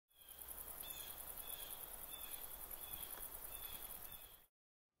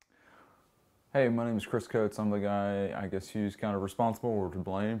Hey, my name is Chris Coates. I'm the guy, I guess, who's kind of responsible or to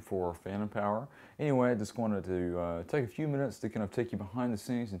blame for Phantom Power. Anyway, I just wanted to take a few minutes to kind of take you behind the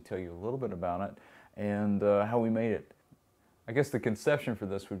scenes and tell you a little bit about it and how we made it. I guess the conception for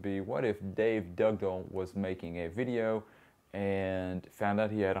this would be, what if Dave Dugdale was making a video and found out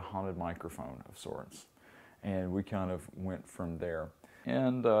he had a haunted microphone of sorts? And we kind of went from there.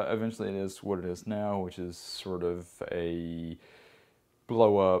 And eventually it is what it is now, which is sort of a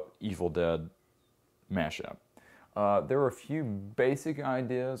blow-up Evil Dead mashup. There were a few basic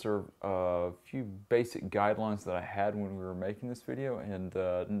ideas or a few basic guidelines that I had when we were making this video, and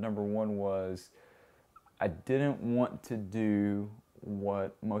number one was I didn't want to do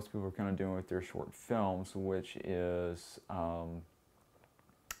what most people are kind of doing with their short films, which is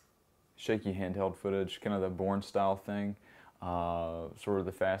shaky handheld footage, kind of the Bourne style thing, sort of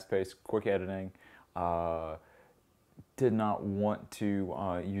the fast-paced, quick editing. Did not want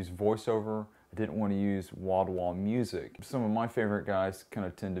to use voiceover. I didn't want to use wall-to-wall music. Some of my favorite guys kind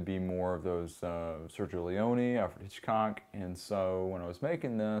of tend to be more of those Sergio Leone, Alfred Hitchcock, and so when I was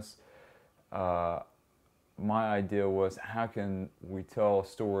making this, my idea was, how can we tell a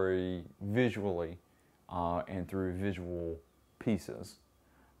story visually and through visual pieces,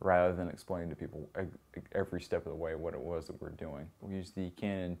 rather than explain to people every step of the way what it was that we're doing. We used the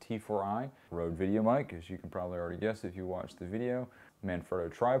Canon T4i Rode video mic, as you can probably already guess if you watched the video,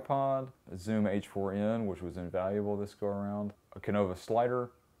 Manfrotto tripod, a Zoom H4n, which was invaluable this go around, a Canova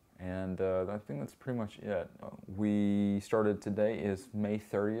slider, and I think that's pretty much it. We started, today is May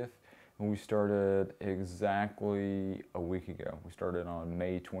 30th, and we started exactly a week ago. We started on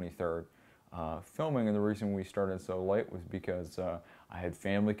May 23rd. Filming, and the reason we started so late was because I had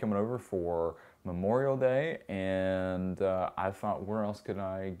family coming over for Memorial Day, and I thought, where else could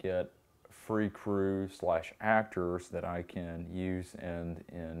I get free crew / actors that I can use and,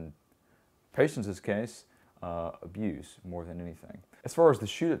 in Patience's case, abuse more than anything. As far as the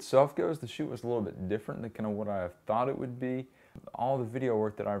shoot itself goes, the shoot was a little bit different than kind of what I thought it would be. All the video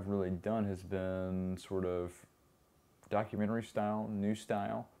work that I've really done has been sort of documentary style, news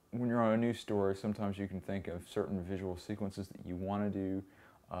style. When you're on a news story, sometimes you can think of certain visual sequences that you want to do,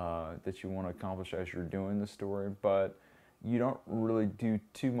 that you want to accomplish as you're doing the story, but you don't really do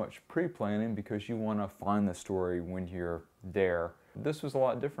too much pre-planning because you want to find the story when you're there. This was a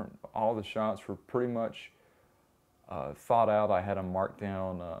lot different. All the shots were pretty much thought out. I had them marked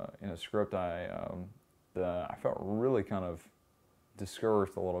down in a script. I felt really kind of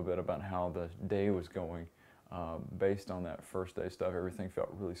discouraged a little bit about how the day was going. Based on that first day stuff, everything felt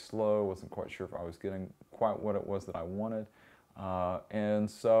really slow. Wasn't quite sure if I was getting quite what it was that I wanted. And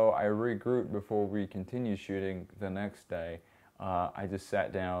so I regrouped before we continued shooting the next day. I just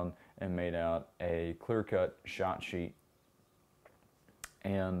sat down and made out a clear-cut shot sheet.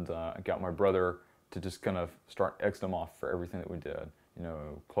 And I got my brother to just kind of start Xing them off for everything that we did. You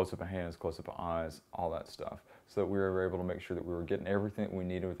know, close-up of hands, close-up of eyes, all that stuff. So that we were able to make sure that we were getting everything that we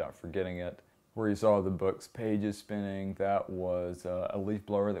needed without forgetting it. Where you saw the book's pages spinning, that was a leaf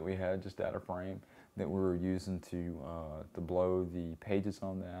blower that we had just out of frame that we were using to blow the pages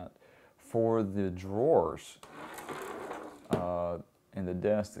on that. For the drawers and the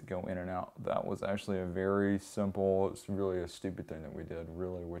desks that go in and out, that was actually a very simple, it's really a stupid thing that we did,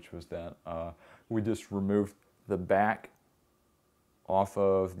 really, which was that we just removed the back off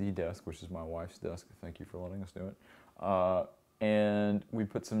of the desk, which is my wife's desk. Thank you for letting us do it. And we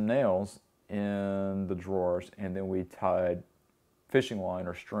put some nails in the drawers, and then we tied fishing line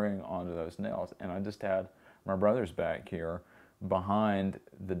or string onto those nails. And I just had my brother's back here behind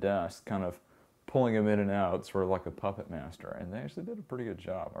the desk, kind of pulling them in and out, sort of like a puppet master. And they actually did a pretty good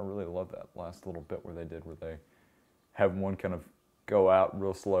job. I really love that last little bit where they have one kind of go out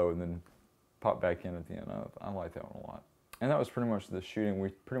real slow and then pop back in at the end. I like that one a lot. And that was pretty much the shooting.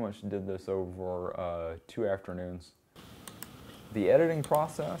 We pretty much did this over 2 afternoons. The editing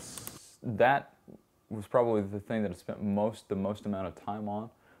process, that was probably the thing that I spent the most amount of time on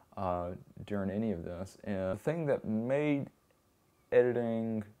during any of this. And the thing that made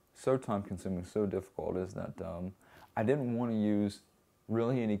editing so time-consuming, so difficult, is that I didn't want to use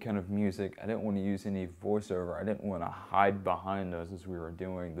really any kind of music. I didn't want to use any voiceover. I didn't want to hide behind those as we were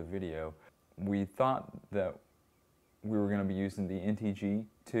doing the video. We thought that we were going to be using the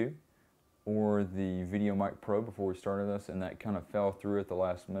NTG2 or the Video Mic Pro before we started this, and that kind of fell through at the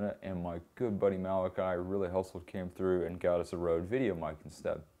last minute, and my good buddy Malachi really hustled, came through and got us a Rode video mic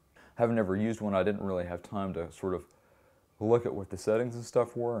instead. Having never used one, I didn't really have time to sort of look at what the settings and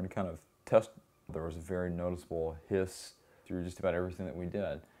stuff were and kind of test. There was a very noticeable hiss through just about everything that we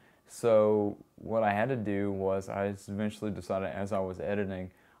did. So what I had to do was, I eventually decided as I was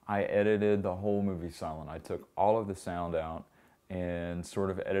editing, I edited the whole movie silent. I took all of the sound out and sort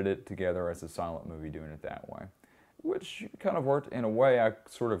of edited it together as a silent movie, doing it that way, which kind of worked in a way. I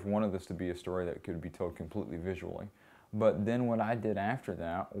sort of wanted this to be a story that could be told completely visually. But then what I did after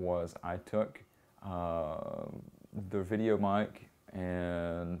that was I took the video mic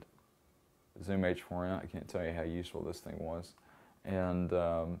and Zoom H4n. I can't tell you how useful this thing was, and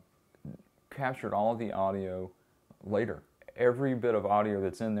captured all of the audio later. Every bit of audio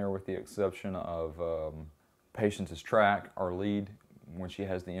that's in there, with the exception of Patience's track, our lead, when she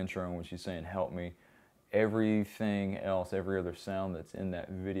has the intro and when she's saying "help me," everything else, every other sound that's in that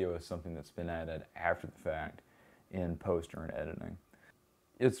video is something that's been added after the fact in post or in editing.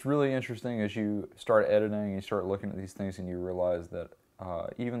 It's really interesting as you start editing and you start looking at these things and you realize that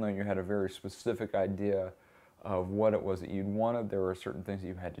even though you had a very specific idea of what it was that you'd wanted, there were certain things that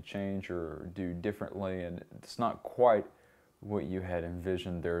you had to change or do differently, and it's not quite what you had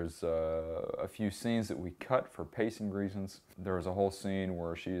envisioned. There's a few scenes that we cut for pacing reasons. There was a whole scene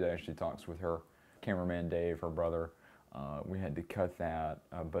where she actually talks with her cameraman Dave, her brother. We had to cut that,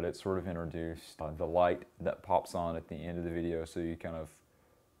 but it sort of introduced the light that pops on at the end of the video, so you kind of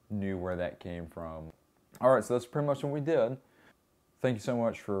knew where that came from. Alright, so that's pretty much what we did. Thank you so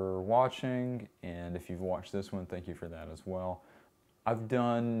much for watching, and if you've watched this one, thank you for that as well. I've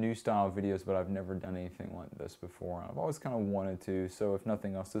done new style videos, but I've never done anything like this before. I've always kind of wanted to, so if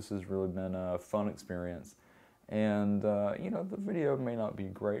nothing else, this has really been a fun experience. And, you know, the video may not be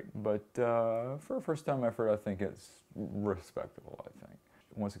great, but for a first time effort, I think it's respectable, I think.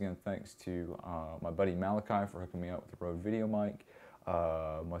 Once again, thanks to my buddy Malachi for hooking me up with the Rode video mic,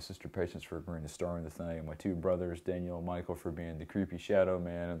 my sister Patience for agreeing to star in the thing, my two brothers, Daniel and Michael, for being the creepy shadow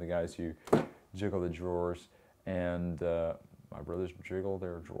man and the guys who jiggle the drawers, and my brothers jiggle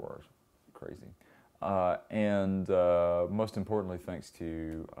their drawers. Crazy. And most importantly, thanks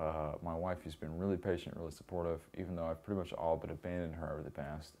to my wife, who's been really patient, really supportive, even though I've pretty much all but abandoned her over the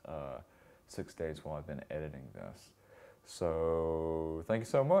past 6 days while I've been editing this. So thank you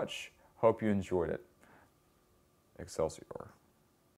so much. Hope you enjoyed it. Excelsior.